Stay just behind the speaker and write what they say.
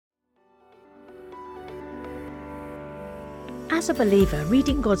As a believer,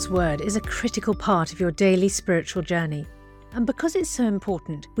 reading God's Word is a critical part of your daily spiritual journey. And because it's so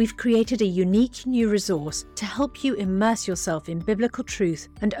important, we've created a unique new resource to help you immerse yourself in biblical truth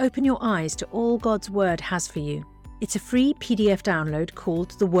and open your eyes to all God's Word has for you. It's a free PDF download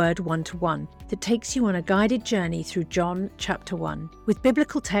called The Word 1-to-1 that takes you on a guided journey through John chapter 1. With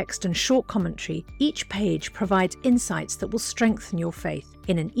biblical text and short commentary, each page provides insights that will strengthen your faith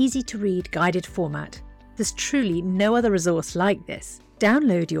in an easy-to-read guided format. There's truly no other resource like this.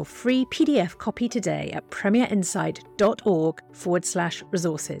 Download your free PDF copy today at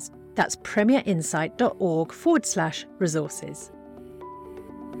premierinsight.org/resources. That's premierinsight.org/resources.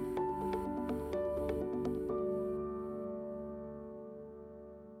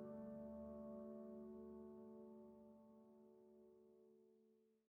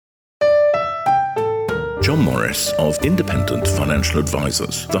 John Morris of Independent Financial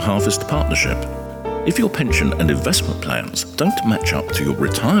Advisors, the Harvest Partnership. If your pension and investment plans don't match up to your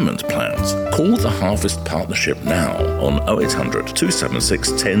retirement plans, call the Harvest Partnership now on 0800 276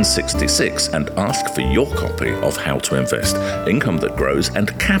 1066 and ask for your copy of How to Invest, Income That Grows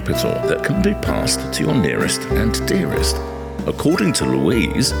and Capital that can be passed to your nearest and dearest. According to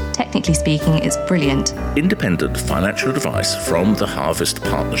Louise, technically speaking, it's brilliant. Independent financial advice from the Harvest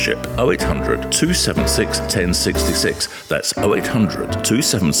Partnership. 0800 276 1066. That's 0800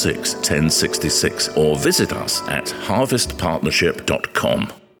 276 1066. Or visit us at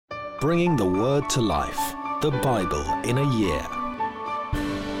harvestpartnership.com. Bringing the Word to life. The Bible in a year.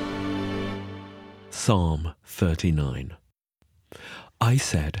 Psalm 39. I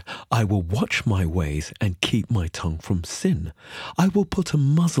said, I will watch my ways and keep my tongue from sin. I will put a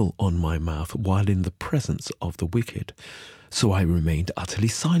muzzle on my mouth while in the presence of the wicked. So I remained utterly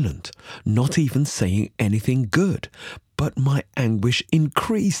silent, not even saying anything good. But my anguish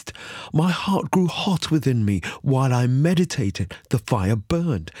increased. My heart grew hot within me. While I meditated, the fire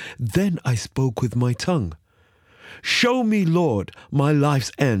burned. Then I spoke with my tongue. Show me, Lord, my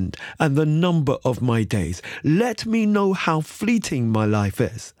life's end and the number of my days. Let me know how fleeting my life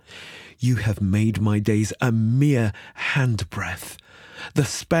is. You have made my days a mere handbreadth. The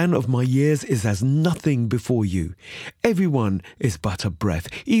span of my years is as nothing before you. Everyone is but a breath,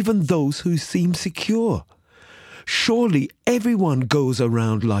 even those who seem secure. Surely everyone goes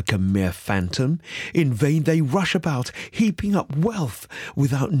around like a mere phantom. In vain they rush about, heaping up wealth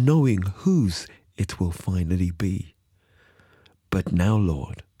without knowing whose it will finally be. But now,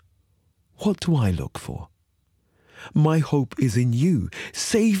 Lord, what do I look for? My hope is in you.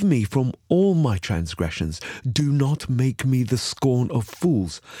 Save me from all my transgressions. Do not make me the scorn of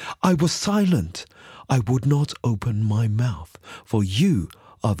fools. I was silent. I would not open my mouth, for you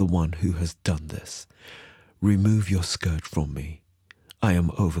are the one who has done this. Remove your skirt from me. I am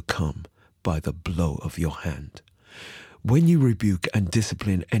overcome by the blow of your hand. When you rebuke and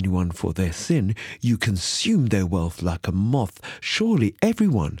discipline anyone for their sin, you consume their wealth like a moth. Surely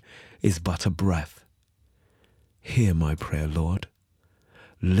everyone is but a breath. Hear my prayer, Lord.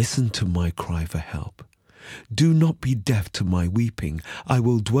 Listen to my cry for help. Do not be deaf to my weeping. I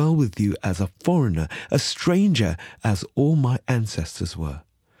will dwell with you as a foreigner, a stranger, as all my ancestors were.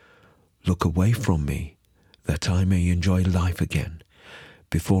 Look away from me, that I may enjoy life again,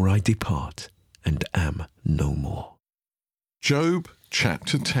 before I depart and am no more. Job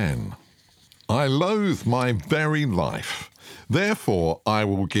chapter 10. I loathe my very life. Therefore I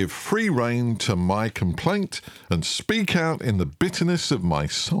will give free rein to my complaint and speak out in the bitterness of my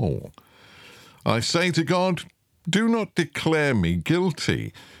soul. I say to God, do not declare me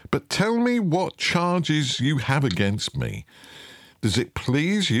guilty, but tell me what charges you have against me. Does it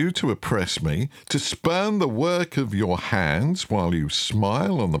please you to oppress me, to spurn the work of your hands while you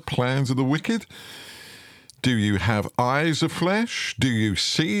smile on the plans of the wicked? Do you have eyes of flesh? Do you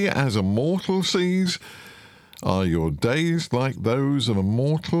see as a mortal sees? Are your days like those of a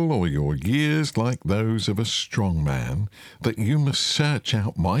mortal, or your years like those of a strong man, that you must search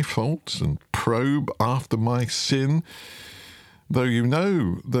out my faults and probe after my sin, though you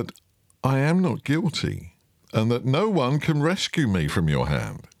know that I am not guilty, and that no one can rescue me from your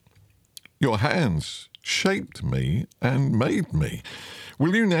hand? Your hands shaped me and made me.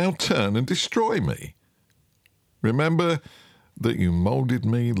 Will you now turn and destroy me? Remember that you moulded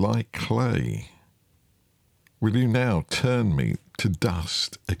me like clay. Will you now turn me to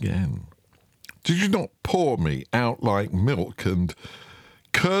dust again? Did you not pour me out like milk and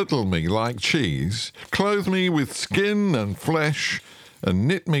curdle me like cheese, clothe me with skin and flesh, and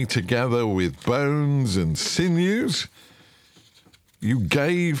knit me together with bones and sinews? You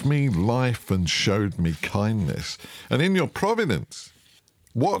gave me life and showed me kindness, and in your providence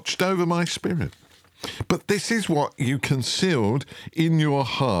watched over my spirit. But this is what you concealed in your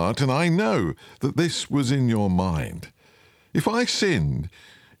heart, and I know that this was in your mind. If I sinned,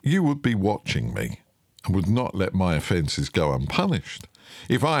 you would be watching me and would not let my offences go unpunished.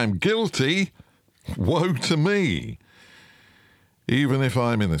 If I am guilty, woe to me. Even if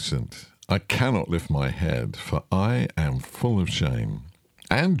I am innocent, I cannot lift my head, for I am full of shame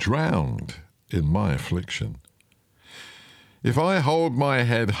and drowned in my affliction. If I hold my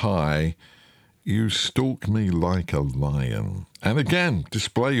head high, you stalk me like a lion, and again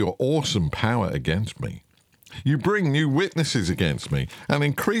display your awesome power against me. You bring new witnesses against me, and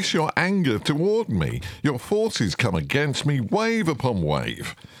increase your anger toward me. Your forces come against me wave upon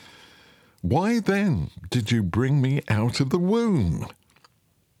wave. Why then did you bring me out of the womb?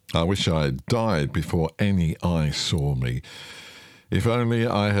 I wish I had died before any eye saw me. If only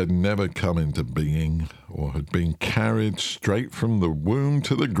I had never come into being, or had been carried straight from the womb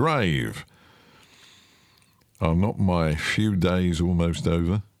to the grave. Are not my few days almost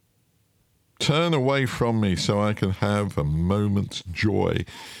over? Turn away from me so I can have a moment's joy.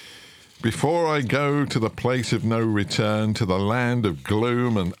 Before I go to the place of no return, to the land of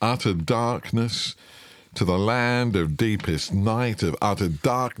gloom and utter darkness, to the land of deepest night, of utter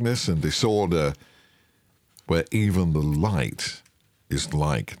darkness and disorder, where even the light is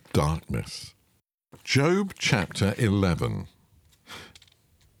like darkness. Job chapter 11.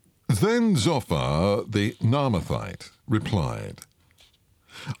 Then Zophar the Naamathite replied,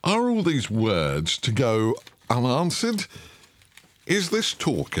 Are all these words to go unanswered? Is this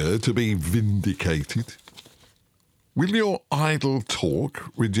talker to be vindicated? Will your idle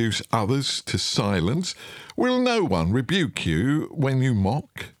talk reduce others to silence? Will no one rebuke you when you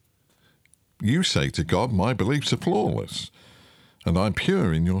mock? You say to God, My beliefs are flawless, and I'm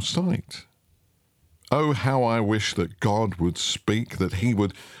pure in your sight. Oh, how I wish that God would speak, that he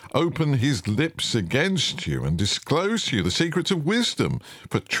would open his lips against you and disclose to you the secrets of wisdom,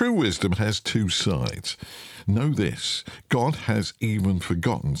 for true wisdom has two sides. Know this, God has even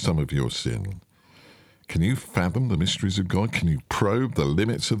forgotten some of your sin. Can you fathom the mysteries of God? Can you probe the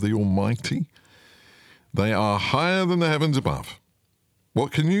limits of the Almighty? They are higher than the heavens above.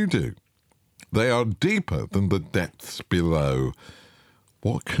 What can you do? They are deeper than the depths below.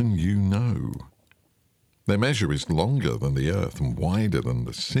 What can you know? Their measure is longer than the earth and wider than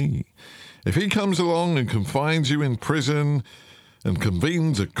the sea. If he comes along and confines you in prison and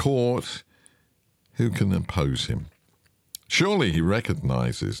convenes a court, who can oppose him? Surely he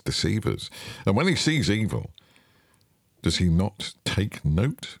recognizes deceivers, and when he sees evil, does he not take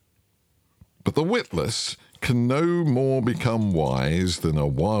note? But the witless can no more become wise than a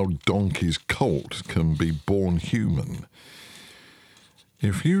wild donkey's colt can be born human.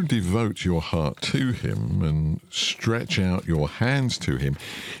 If you devote your heart to him and stretch out your hands to him,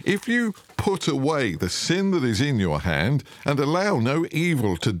 if you put away the sin that is in your hand and allow no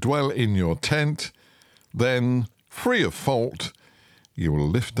evil to dwell in your tent, then, free of fault, you will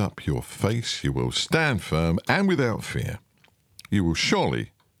lift up your face, you will stand firm and without fear. You will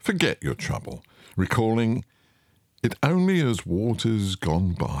surely forget your trouble, recalling it only as waters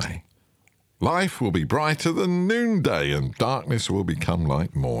gone by. Life will be brighter than noonday, and darkness will become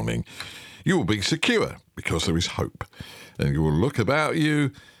like morning. You will be secure because there is hope, and you will look about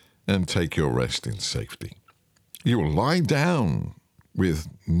you and take your rest in safety. You will lie down with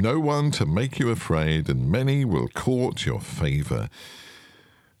no one to make you afraid, and many will court your favour.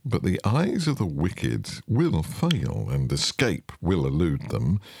 But the eyes of the wicked will fail, and escape will elude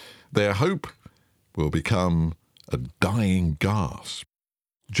them. Their hope will become a dying gasp.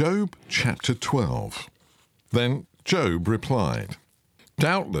 Job chapter 12. Then Job replied,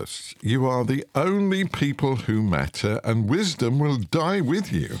 Doubtless you are the only people who matter, and wisdom will die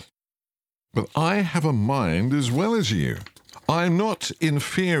with you. But I have a mind as well as you. I am not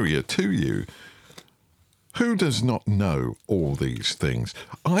inferior to you. Who does not know all these things?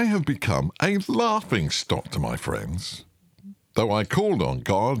 I have become a laughingstock to my friends. Though I called on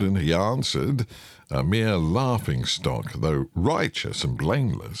God and he answered, a mere laughingstock, though righteous and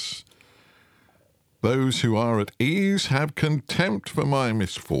blameless. Those who are at ease have contempt for my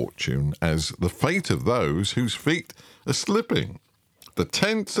misfortune, as the fate of those whose feet are slipping. The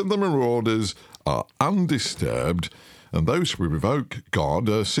tents of the marauders are undisturbed, and those who revoke God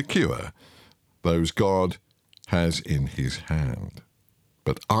are secure, those God has in his hand.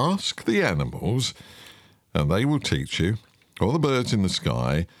 But ask the animals, and they will teach you, or the birds in the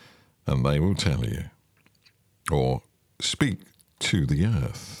sky, and they will tell you. Or speak to the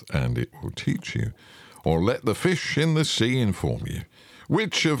earth, and it will teach you. Or let the fish in the sea inform you.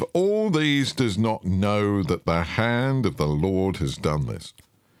 Which of all these does not know that the hand of the Lord has done this?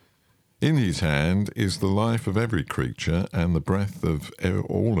 In his hand is the life of every creature and the breath of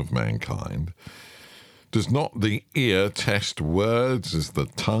all of mankind. Does not the ear test words as the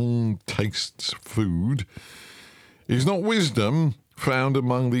tongue tastes food? Is not wisdom found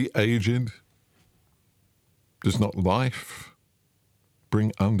among the aged? Does not life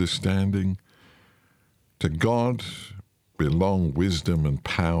bring understanding? To God belong wisdom and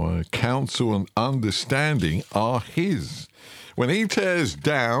power. Counsel and understanding are his. When he tears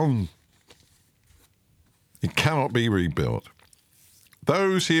down, it cannot be rebuilt.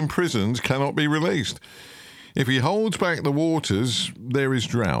 Those he imprisons cannot be released. If he holds back the waters, there is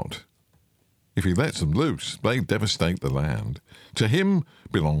drought. If he lets them loose, they devastate the land. To him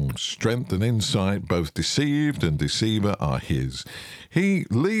belong strength and insight. Both deceived and deceiver are his. He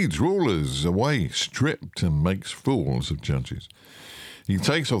leads rulers away stripped and makes fools of judges. He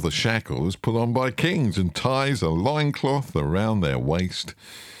takes off the shackles put on by kings and ties a loincloth around their waist.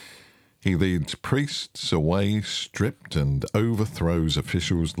 He leads priests away stripped and overthrows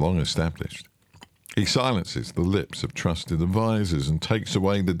officials long established. He silences the lips of trusted advisers and takes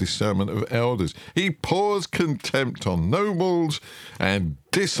away the discernment of elders. He pours contempt on nobles and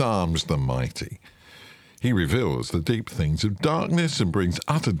disarms the mighty. He reveals the deep things of darkness and brings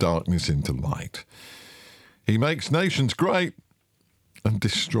utter darkness into light. He makes nations great and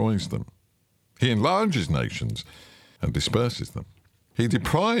destroys them. He enlarges nations and disperses them. He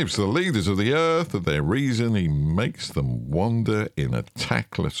deprives the leaders of the earth of their reason. He makes them wander in a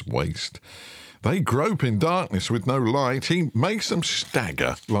tactless waste. They grope in darkness with no light. He makes them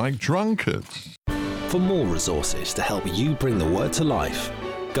stagger like drunkards. For more resources to help you bring the word to life,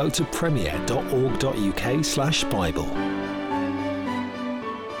 go to premier.org.uk/Bible.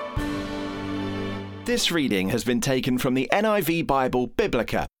 This reading has been taken from the NIV Bible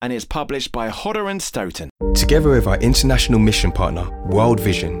Biblica and is published by Hodder and Stoughton. Together with our international mission partner, World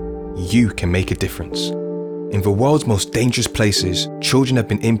Vision, you can make a difference. In the world's most dangerous places, children have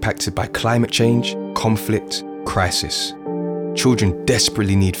been impacted by climate change, conflict, crisis. Children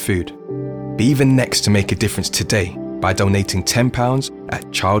desperately need food. Be the next to make a difference today by donating £10 at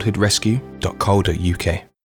childhoodrescue.co.uk.